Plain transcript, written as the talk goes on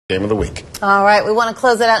Game of the week. All right, we want to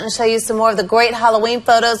close it out and show you some more of the great Halloween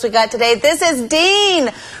photos we got today. This is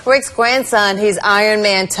Dean, Rick's grandson. He's Iron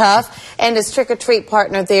Man tough, and his trick-or-treat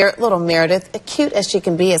partner there, little Meredith, cute as she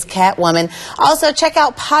can be as Catwoman. Also, check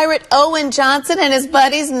out Pirate Owen Johnson and his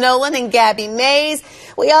buddies Nolan and Gabby Mays.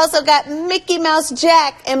 We also got Mickey Mouse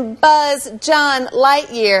Jack and Buzz John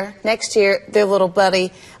Lightyear. Next year, their little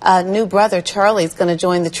buddy, new brother Charlie is going to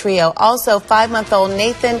join the trio. Also, 5-month-old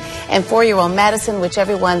Nathan and 4-year-old Madison, which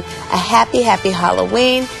everyone a happy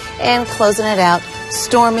Halloween. And closing it out,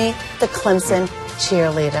 Stormy, the Clemson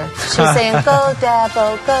cheerleader. She's saying, go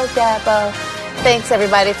Dabo, go Dabo. Thanks,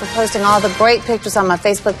 everybody, for posting all the great pictures on my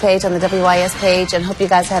Facebook page, on the WYS page, and hope you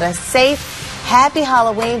guys had a safe, happy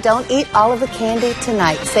Halloween. Don't eat all of the candy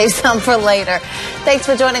tonight. Save some for later. Thanks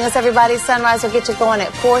for joining us, everybody. Sunrise will get you going at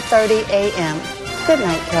 4:30 a.m. Good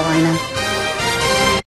night, Carolina.